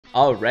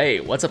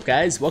Alright, what's up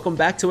guys? Welcome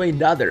back to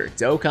another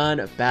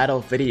Dokkan battle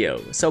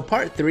video. So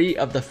part 3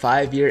 of the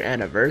 5-year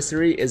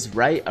anniversary is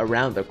right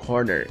around the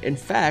corner. In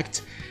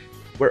fact,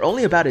 we're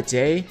only about a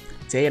day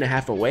and a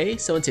half away.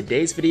 So in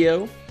today's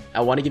video,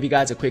 I want to give you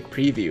guys a quick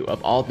preview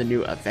of all the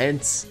new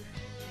events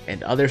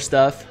and other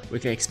stuff we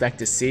can expect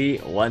to see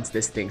once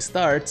this thing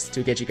starts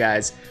to get you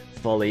guys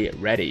fully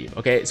ready.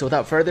 Okay, so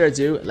without further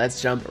ado,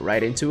 let's jump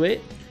right into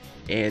it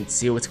and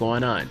see what's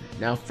going on.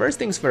 Now, first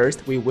things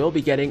first, we will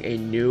be getting a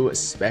new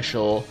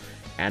special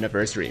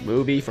anniversary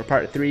movie for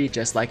part 3,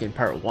 just like in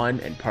part 1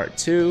 and part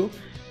 2.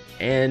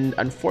 And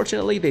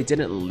unfortunately, they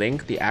didn't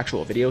link the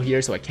actual video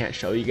here, so I can't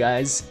show you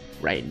guys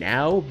right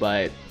now,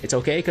 but it's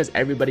okay because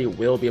everybody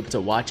will be able to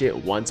watch it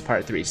once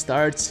part 3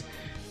 starts.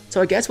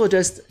 So I guess we'll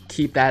just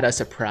keep that a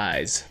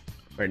surprise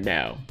for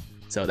now.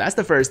 So that's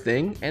the first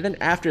thing. And then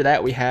after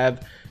that, we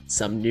have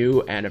some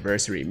new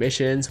anniversary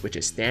missions, which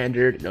is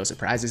standard, no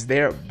surprises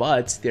there,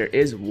 but there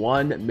is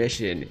one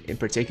mission in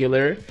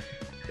particular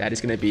that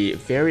is going to be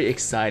very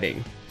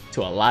exciting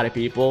to a lot of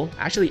people.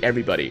 Actually,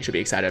 everybody should be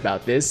excited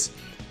about this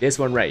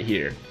one right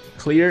here.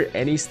 Clear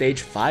any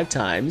stage 5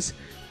 times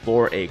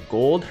for a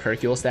gold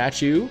Hercule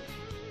statue,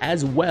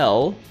 as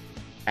well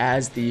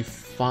as the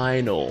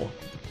final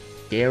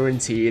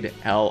guaranteed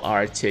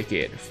LR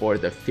ticket for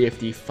the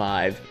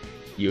 55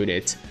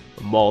 unit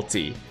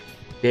multi.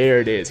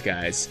 There it is,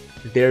 guys.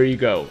 There you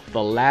go.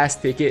 The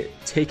last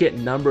ticket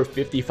number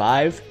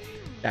 55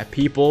 that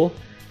people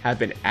have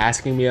been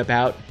asking me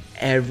about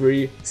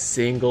every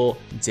single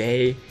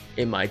day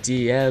in my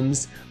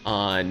DMs,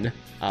 on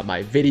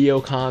my video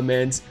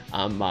comments,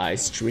 on my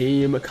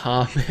stream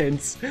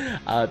comments,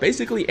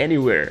 basically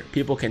anywhere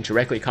people can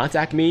directly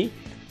contact me.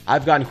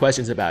 I've gotten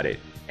questions about it.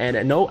 And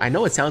I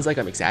know it sounds like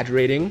I'm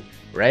exaggerating,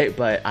 right?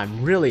 But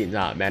I'm really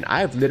not, man.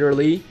 I've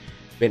literally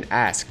been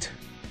asked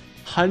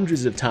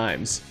hundreds of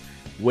times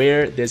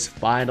where this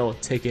final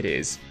ticket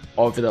is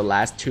over the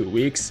last 2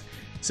 weeks.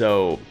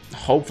 So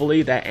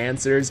hopefully that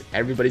answers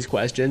everybody's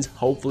questions.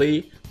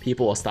 Hopefully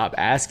people will stop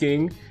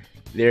asking.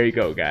 There you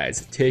go,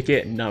 guys.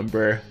 Ticket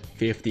number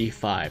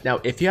 55. Now,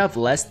 if you have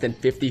less than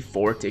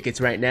 54 tickets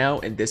right now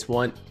and this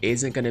one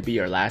isn't going to be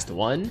your last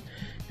one,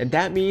 then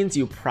that means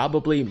you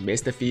probably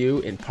missed a few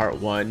in part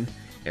 1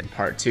 and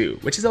part 2,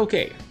 which is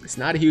okay. It's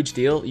not a huge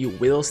deal. You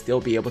will still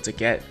be able to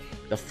get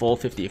the full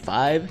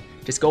 55.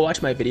 Just go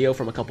watch my video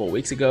from a couple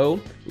weeks ago,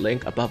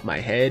 link above my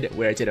head,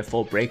 where I did a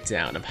full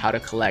breakdown of how to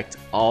collect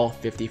all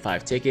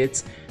 55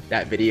 tickets.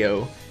 That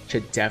video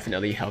should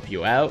definitely help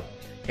you out.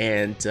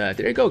 And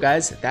there you go,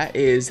 guys. That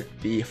is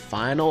the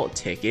final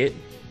ticket.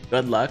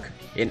 Good luck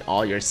in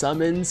all your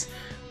summons.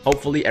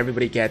 Hopefully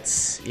everybody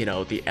gets, you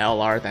know, the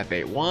LR that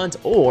they want,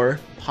 or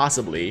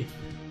possibly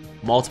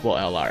multiple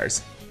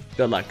LRs.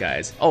 Good luck,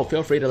 guys. Oh,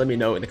 feel free to let me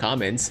know in the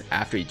comments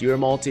after you do your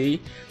multi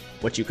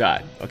what you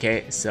got.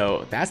 Okay,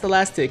 so that's the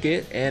last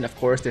ticket, and of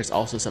course there's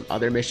also some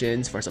other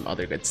missions for some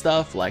other good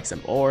stuff, like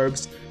some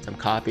orbs, some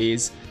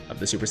copies of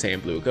the Super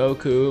Saiyan Blue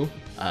Goku,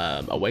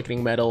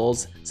 awakening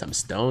medals, some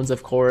stones,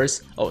 of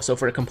course. Oh, so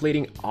for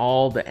completing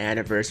all the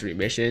anniversary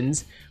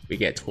missions, we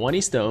get 20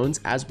 stones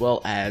as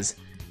well as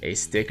a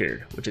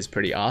sticker, which is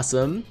pretty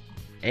awesome.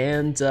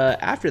 And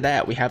after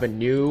that, we have a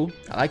new,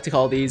 I like to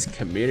call these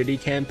community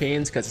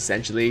campaigns, because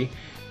essentially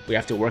we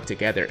have to work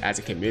together as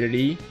a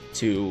community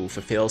to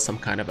fulfill some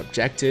kind of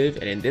objective.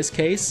 And in this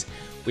case,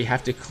 we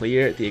have to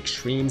clear the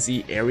Extreme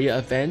Z area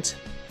event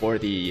for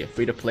the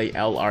free-to-play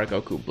LR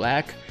Goku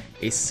Black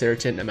a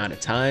certain amount of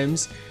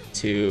times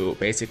to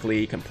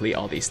basically complete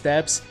all these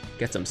steps,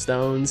 get some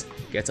stones,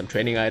 get some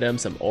training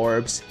items, some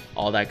orbs,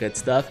 all that good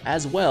stuff,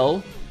 as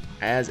well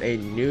as a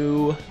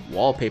new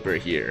wallpaper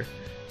here.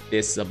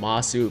 This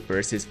Zamasu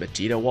versus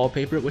Vegeta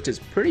wallpaper, which is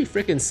pretty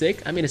freaking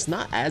sick. I mean, it's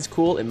not as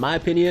cool in my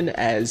opinion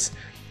as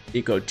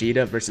the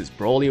Gogeta versus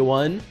Broly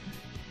one,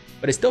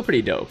 but it's still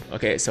pretty dope.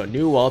 Okay, so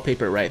new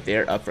wallpaper right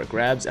there up for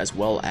grabs, as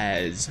well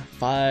as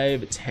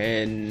 5,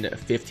 10,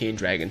 15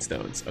 Dragon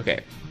Stones. Okay,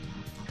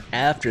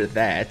 after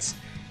that,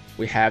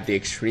 we have the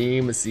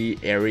Extreme Z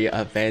area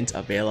event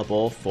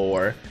available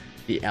for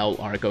the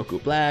LR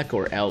Goku Black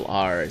or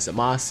LR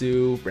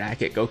Zamasu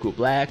bracket Goku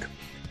Black.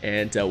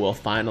 And we'll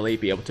finally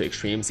be able to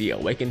Extreme Z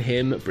awaken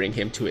him, bring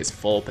him to his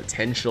full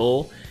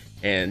potential.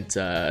 And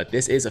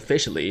this is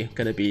officially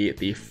going to be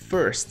the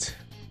first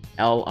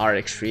LR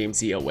Extreme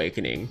Z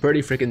awakening.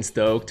 Pretty freaking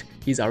stoked.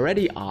 He's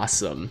already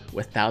awesome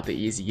without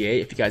the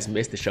EZA. If you guys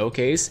missed the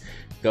showcase,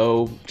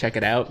 go check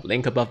it out.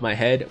 Link above my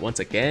head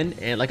once again.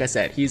 And like I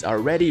said, he's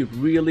already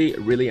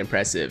really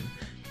impressive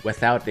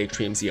without the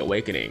Extreme Z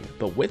awakening.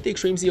 But with the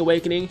Extreme Z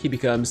awakening, he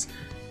becomes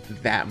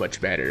that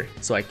much better.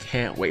 So I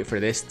can't wait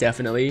for this.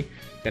 Definitely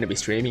gonna be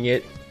streaming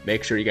it.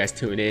 Make sure you guys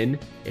tune in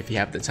if you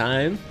have the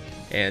time.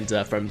 And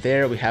from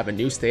there, we have a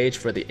new stage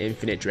for the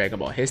Infinite Dragon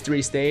Ball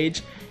History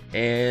stage,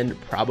 and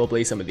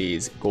probably some of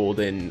these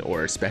golden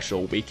or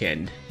special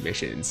weekend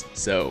missions.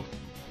 So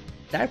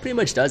that pretty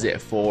much does it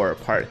for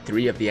part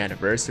 3 of the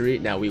anniversary.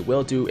 Now we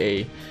will do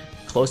a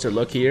closer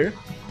look here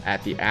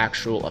at the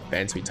actual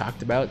events we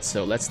talked about.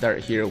 So let's start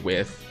here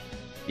with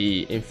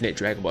the Infinite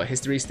Dragon Ball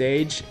History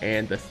stage,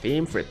 and the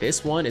theme for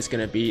this one is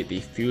going to be the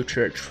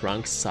Future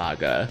Trunks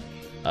Saga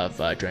of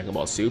Dragon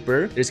Ball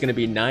Super. There's going to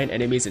be 9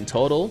 enemies in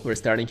total. We're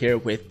starting here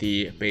with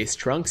the base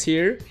Trunks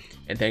here,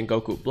 and then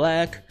Goku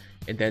Black,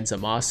 and then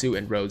Zamasu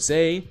and Rose,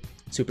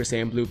 Super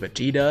Saiyan Blue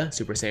Vegeta,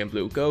 Super Saiyan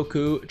Blue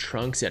Goku,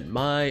 Trunks and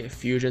Mai,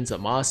 Fusion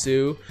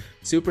Zamasu,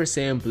 Super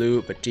Saiyan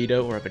Blue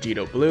Vegeta or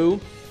Vegito Blue,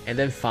 and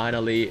then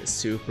finally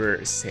Super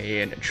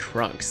Saiyan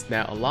Trunks.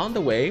 Now along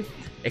the way,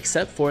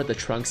 except for the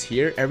Trunks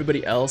here,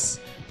 everybody else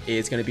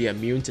is going to be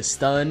immune to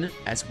stun,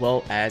 as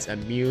well as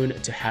immune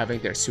to having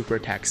their super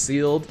attack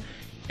sealed.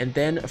 And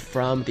then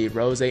from the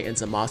Rose and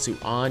Zamasu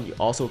on, you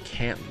also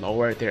can't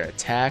lower their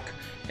attack,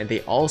 and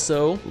they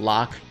also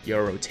lock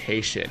your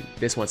rotation.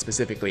 This one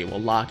specifically will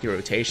lock your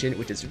rotation,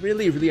 which is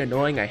really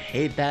annoying. I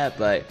hate that,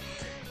 but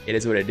it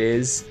is what it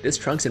is. This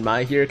Trunks and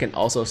Mai here can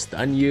also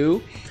stun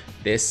you.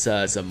 This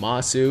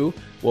Zamasu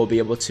will be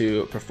able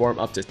to perform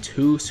up to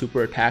 2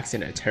 super attacks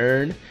in a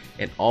turn,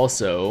 and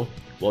also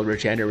will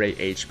regenerate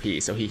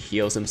HP, so he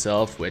heals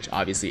himself, which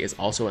obviously is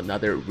also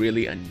another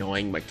really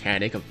annoying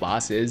mechanic of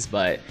bosses,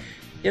 but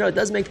you know, it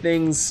does make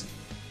things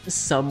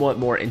somewhat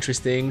more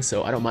interesting,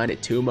 so I don't mind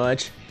it too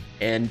much.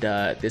 And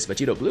this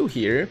Vegito Blue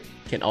here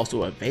can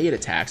also evade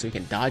attacks, so he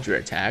can dodge your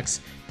attacks,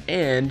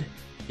 and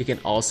he can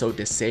also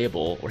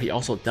disable, or he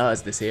also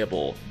does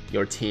disable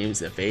your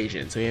team's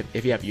evasion. So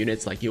if you have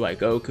units like UI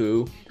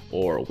Goku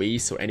or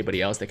Whis or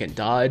anybody else that can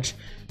dodge,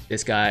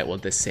 this guy will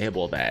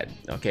disable that.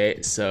 Okay,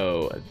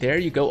 so there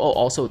you go. Oh,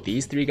 also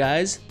these 3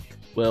 guys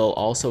will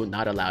also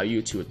not allow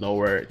you to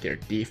lower their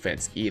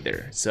defense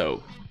either.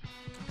 So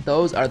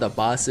those are the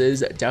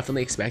bosses.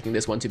 Definitely expecting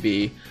this one to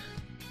be,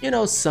 you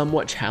know,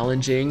 somewhat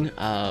challenging.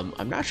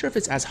 I'm not sure if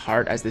it's as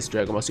hard as this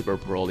Dragon Ball Super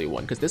Broly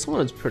one, because this one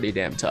was pretty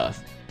damn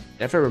tough.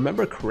 And if I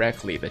remember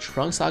correctly, the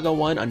Trunks Saga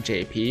one on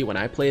JP, when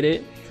I played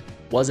it,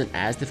 wasn't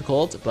as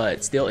difficult,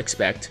 but still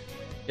expect,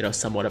 you know,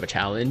 somewhat of a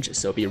challenge.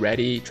 So be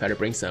ready, try to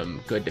bring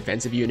some good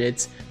defensive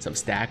units, some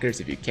stackers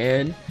if you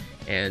can,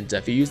 and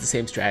if you use the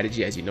same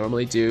strategy as you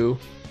normally do,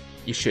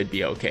 you should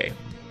be okay.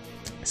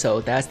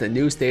 So that's the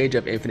new stage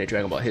of Infinite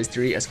Dragon Ball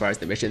History as far as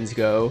the missions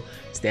go.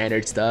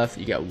 Standard stuff,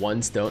 you get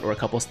 1 stone or a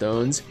couple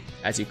stones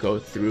as you go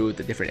through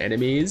the different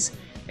enemies,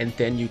 and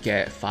then you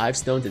get 5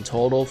 stones in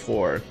total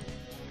for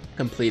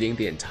completing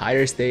the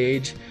entire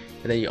stage,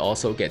 and then you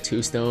also get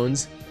 2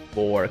 stones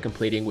for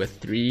completing with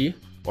 3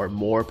 or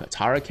more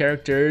Patara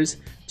characters,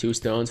 2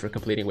 stones for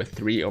completing with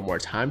 3 or more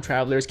Time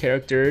Travelers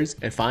characters,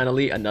 and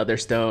finally another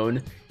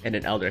stone and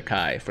an Elder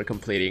Kai for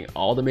completing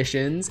all the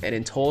missions. And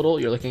in total,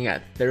 you're looking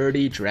at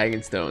 30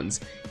 Dragon Stones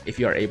if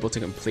you are able to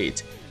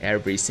complete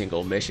every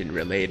single mission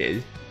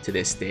related to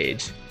this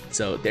stage.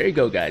 So there you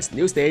go guys,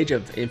 new stage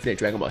of Infinite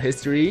Dragon Ball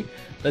History.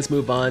 Let's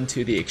move on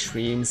to the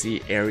Extreme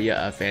Z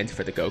area event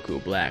for the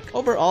Goku Black.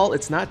 Overall,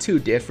 it's not too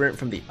different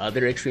from the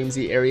other Extreme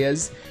Z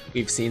areas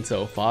we've seen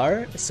so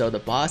far. So the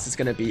boss is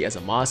going to be as a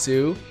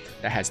Zamasu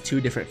that has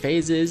 2 different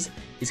phases.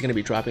 He's going to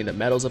be dropping the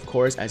medals, of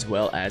course, as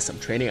well as some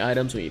training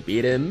items when you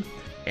beat him.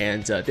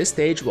 And this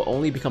stage will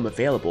only become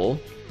available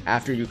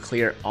after you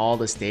clear all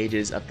the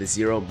stages of the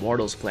Zero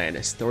Mortals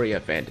Plan story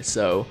event.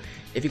 So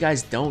if you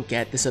guys don't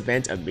get this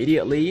event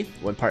immediately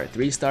when part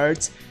 3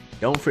 starts,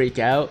 don't freak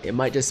out. It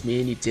might just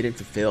mean you didn't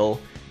fulfill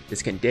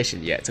this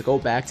condition yet. So go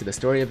back to the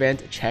story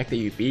event, check that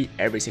you beat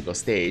every single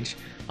stage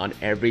on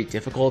every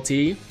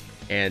difficulty,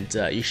 and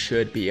you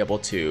should be able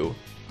to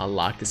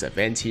unlock this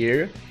event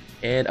here.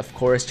 And of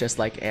course, just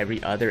like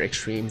every other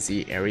Extreme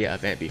Z area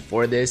event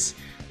before this,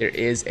 there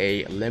is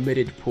a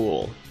limited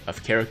pool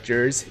of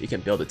characters you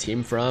can build a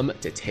team from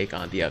to take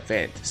on the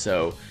event.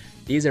 So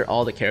these are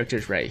all the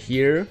characters right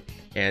here,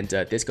 and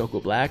this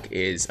Goku Black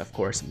is of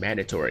course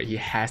mandatory. He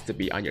has to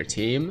be on your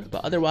team,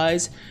 but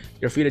otherwise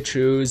you're free to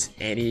choose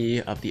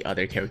any of the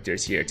other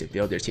characters here to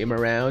build your team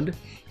around.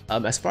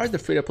 As far as the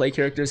free-to-play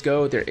characters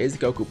go, there is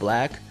Goku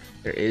Black,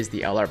 there is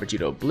the LR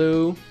Vegito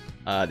Blue,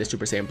 the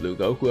Super Saiyan Blue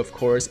Goku, of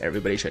course,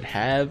 everybody should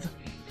have.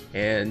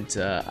 And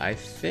I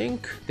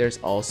think there's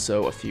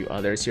also a few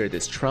others here.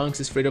 This Trunks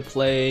is free to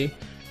play.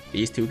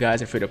 These 2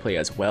 guys are free to play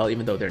as well,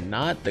 even though they're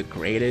not the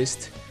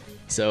greatest.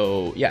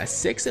 So yeah,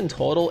 6 in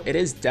total. It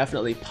is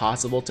definitely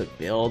possible to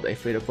build a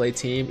free to play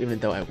team, even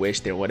though I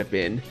wish there would have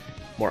been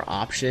more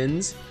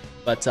options.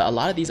 But a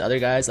lot of these other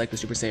guys, like the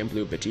Super Saiyan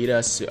Blue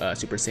Vegeta,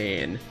 Super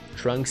Saiyan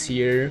Trunks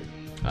here,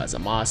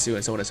 Zamasu,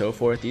 and so on and so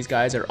forth, these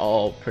guys are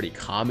all pretty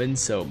common,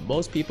 so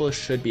most people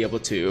should be able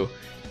to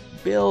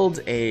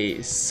build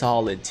a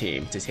solid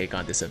team to take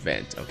on this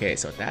event. Okay,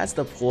 so that's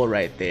the pool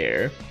right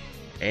there.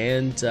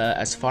 And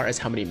as far as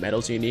how many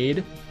medals you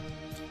need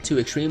to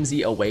Extreme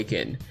Z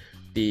Awaken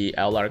the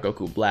LR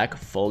Goku Black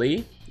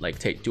fully, like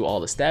do all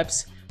the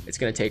steps, it's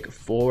gonna take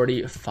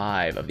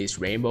 45 of these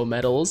rainbow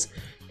medals.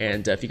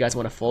 And if you guys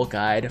want a full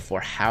guide for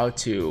how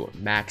to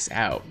max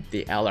out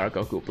the LR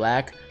Goku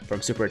Black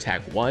from Super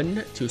Attack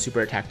 1 to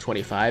Super Attack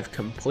 25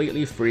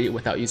 completely free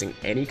without using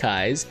any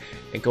Kais,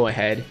 and go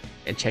ahead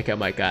and check out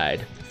my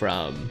guide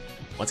from,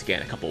 once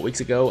again, a couple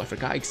weeks ago. I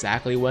forgot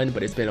exactly when,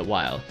 but it's been a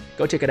while.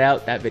 Go check it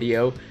out. That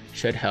video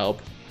should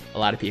help a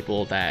lot of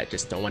people that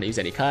just don't want to use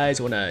any Kais,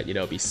 want to, you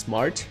know, be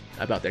smart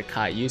about their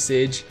Kai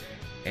usage.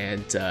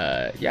 And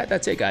yeah,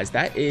 that's it, guys.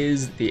 That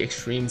is the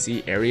Extreme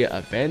Z area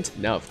event.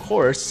 Now, of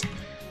course,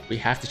 we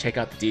have to check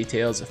out the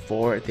details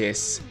for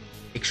this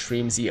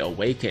Extreme Z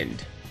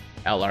Awakened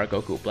LR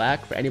Goku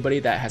Black. For anybody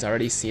that has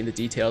already seen the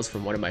details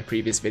from one of my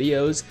previous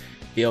videos,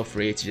 feel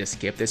free to just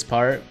skip this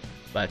part.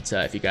 But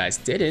if you guys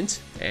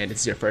didn't, and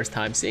it's your first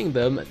time seeing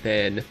them,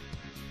 then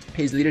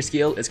his leader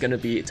skill is going to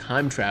be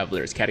Time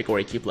Travelers,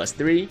 category Ki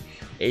 +3,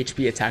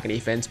 HP attack and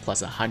defense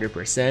plus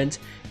 100%.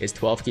 His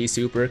 12 key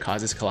super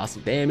causes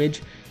colossal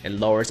damage and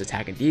lowers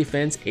attack and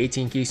defense.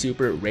 18 key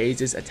super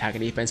raises attack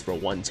and defense for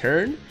 1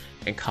 turn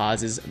and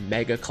causes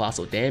mega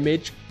colossal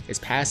damage. His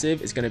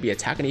passive is going to be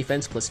attack and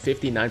defense plus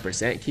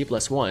 59%, Ki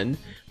 +1,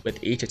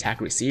 with each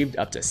attack received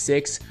up to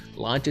 6,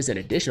 launches an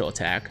additional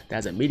attack that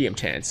has a medium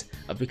chance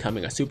of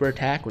becoming a super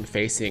attack when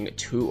facing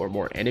 2 or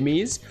more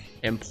enemies,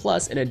 and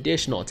plus an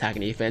additional attack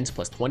and defense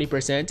plus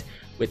 20%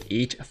 with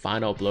each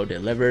final blow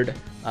delivered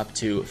up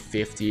to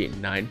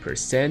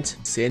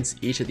 59%. Since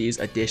each of these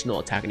additional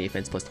attack and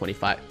defense plus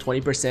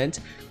 20%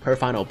 per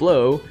final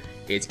blow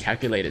is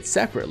calculated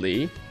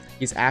separately,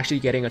 he's actually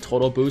getting a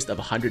total boost of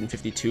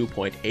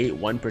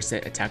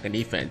 152.81% attack and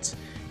defense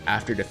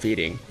after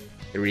defeating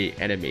 3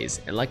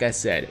 enemies. And like I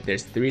said,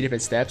 there's 3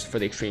 different steps for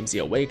the Extreme Z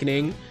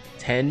Awakening: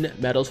 10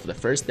 medals for the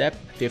first step,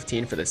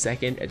 15 for the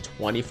second, and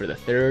 20 for the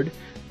third,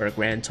 for a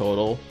grand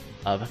total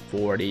of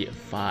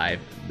 45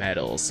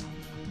 medals.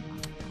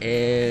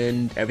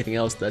 And everything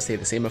else does stay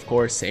the same, of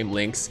course, same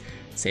links,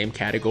 same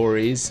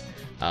categories,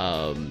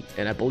 and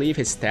I believe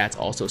his stats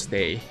also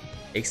stay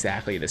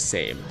exactly the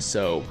same.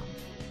 So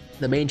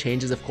the main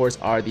changes, of course,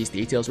 are these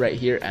details right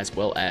here, as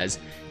well as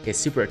his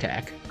super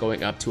attack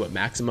going up to a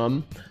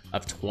maximum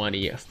of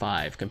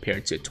 25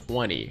 compared to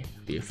 20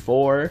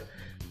 before.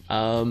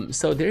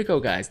 So there you go,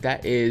 guys.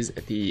 That is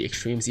the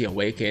Extreme Z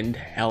Awakened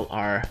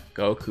LR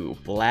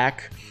Goku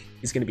Black.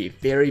 He's going to be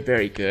very,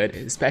 very good,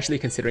 especially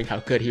considering how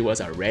good he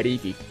was already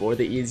before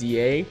the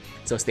EZA.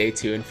 So stay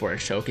tuned for a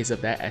showcase of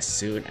that as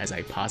soon as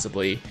I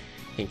possibly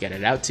can get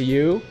it out to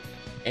you.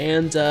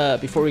 And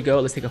before we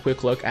go, let's take a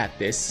quick look at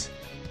this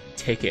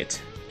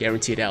ticket,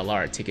 guaranteed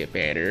LR ticket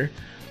banner.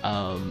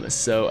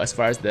 So as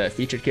far as the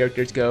featured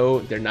characters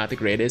go, they're not the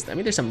greatest. I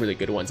mean, there's some really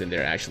good ones in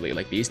there, actually,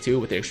 like these two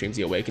with the Extreme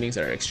Z Awakenings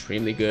are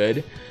extremely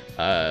good.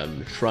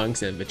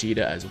 Trunks and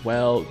Vegeta as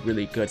well,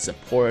 really good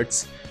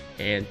supports.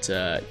 And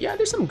yeah,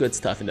 there's some good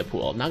stuff in the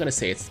pool. I'm not gonna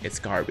say it's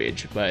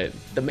garbage, but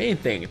the main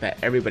thing that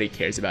everybody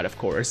cares about, of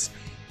course,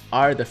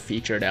 are the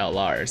featured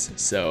LRs.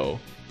 So,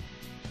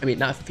 I mean,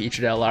 not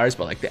featured LRs,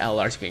 but like the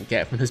LRs you can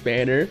get from this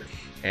banner.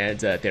 And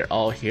they're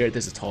all here.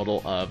 There's a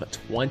total of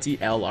 20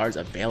 LRs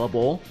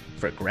available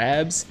for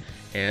grabs,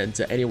 and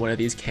any one of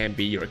these can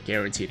be your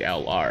guaranteed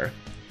LR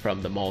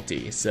from the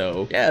multi.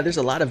 So yeah, there's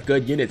a lot of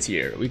good units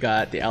here. We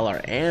got the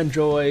LR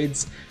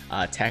androids,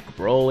 Tech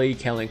Broly,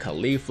 Kellen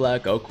Caulifla,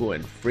 Goku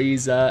and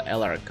Frieza,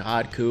 LR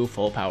Godku,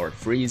 full powered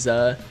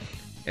Frieza,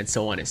 and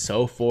so on and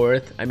so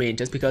forth. I mean,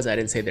 just because I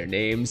didn't say their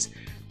names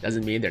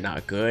doesn't mean they're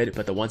not good,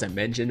 but the ones I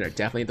mentioned are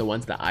definitely the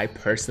ones that I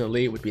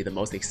personally would be the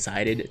most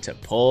excited to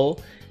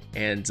pull.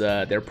 And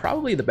they're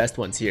probably the best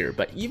ones here,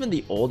 but even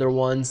the older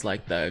ones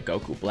like the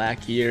Goku Black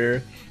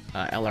here,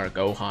 LR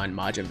Gohan,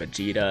 Majin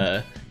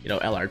Vegeta, you know,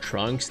 LR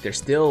Trunks, they're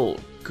still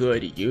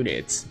good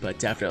units, but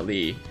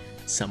definitely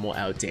somewhat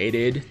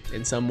outdated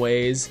in some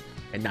ways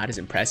and not as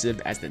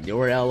impressive as the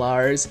newer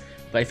LRs.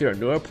 But if you're a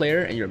newer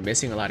player and you're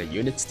missing a lot of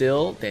units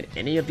still, then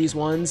any of these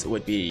ones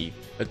would be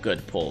a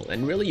good pull,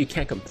 and really you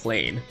can't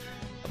complain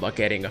about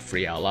getting a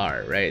free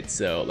LR, right?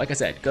 So like I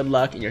said, good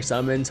luck in your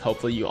summons.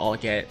 Hopefully you all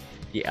get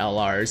the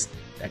LRs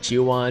that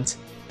you want,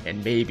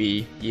 and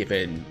maybe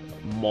even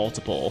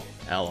multiple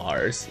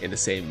LRs in the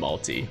same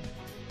multi.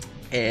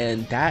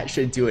 And that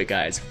should do it,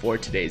 guys, for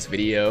today's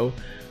video.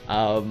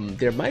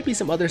 There might be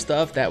some other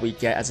stuff that we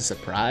get as a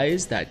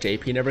surprise that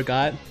JP never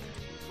got,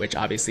 which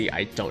obviously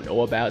I don't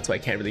know about, so I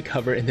can't really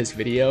cover in this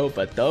video,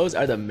 but those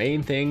are the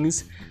main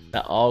things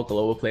that all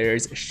global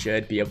players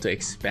should be able to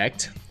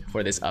expect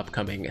for this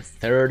upcoming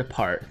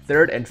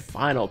third and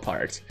final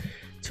part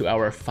to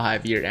our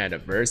 5-year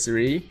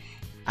anniversary.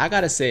 I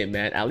gotta say,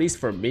 man, at least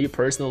for me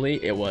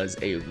personally, it was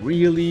a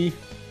really,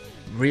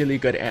 really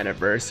good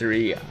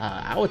anniversary.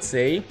 I would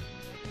say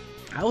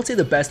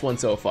the best one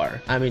so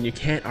far. I mean, you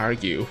can't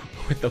argue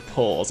with the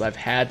polls. I've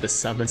had the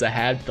summons, I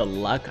had the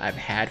luck I've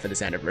had for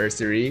this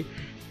anniversary,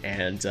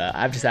 and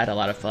I've just had a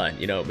lot of fun,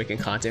 you know, making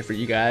content for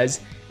you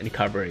guys and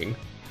covering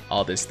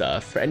all this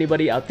stuff. For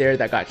anybody out there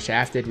that got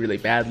shafted really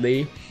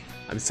badly,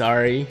 I'm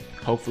sorry.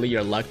 Hopefully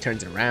your luck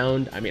turns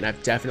around. I mean,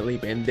 I've definitely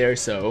been there,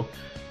 so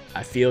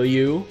I feel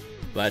you.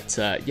 But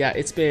yeah,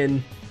 it's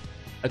been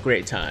a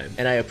great time,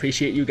 and I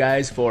appreciate you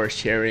guys for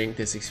sharing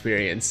this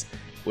experience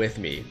with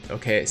me.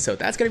 Okay, so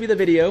that's gonna be the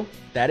video.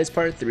 That is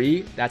part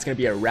 3. That's gonna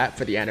be a wrap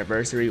for the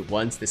anniversary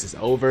once this is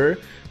over.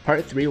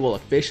 Part 3 will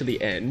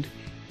officially end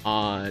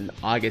on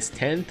August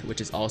 10th,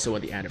 which is also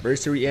when the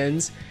anniversary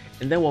ends,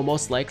 and then we'll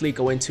most likely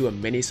go into a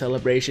mini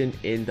celebration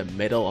in the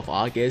middle of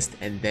August,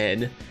 and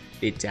then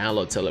the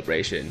download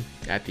celebration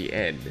at the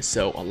end.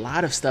 So a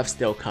lot of stuff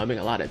still coming,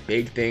 a lot of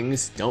big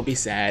things. Don't be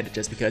sad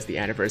just because the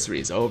anniversary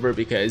is over,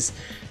 because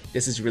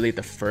this is really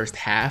the first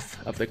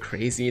half of the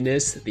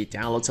craziness. The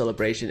download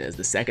celebration is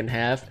the second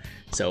half.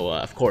 So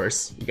of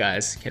course, you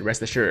guys can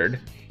rest assured,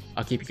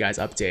 I'll keep you guys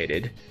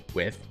updated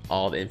with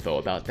all the info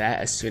about that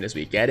as soon as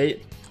we get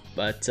it.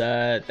 But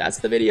that's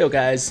the video,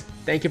 guys.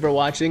 Thank you for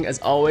watching. As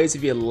always,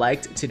 if you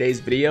liked today's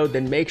video,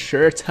 then make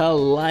sure to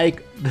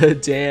like the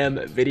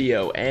damn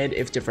video. And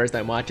if it's your first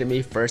time watching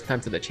me, first time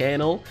to the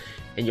channel,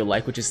 and you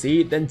like what you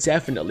see, then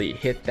definitely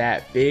hit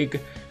that big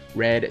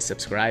red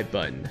subscribe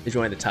button to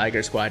join the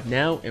Tiger Squad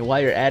now. And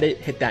while you're at it,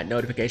 hit that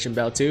notification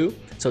bell too,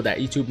 so that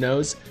YouTube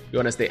knows you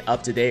want to stay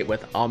up to date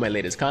with all my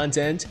latest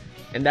content.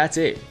 And that's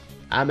it.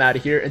 I'm out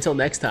of here. Until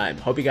next time,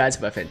 hope you guys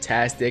have a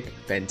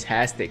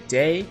fantastic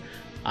day.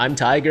 I'm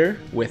Tiger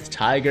with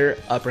Tiger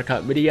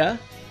Uppercut Media,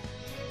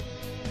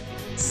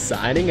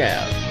 signing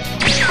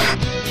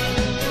out.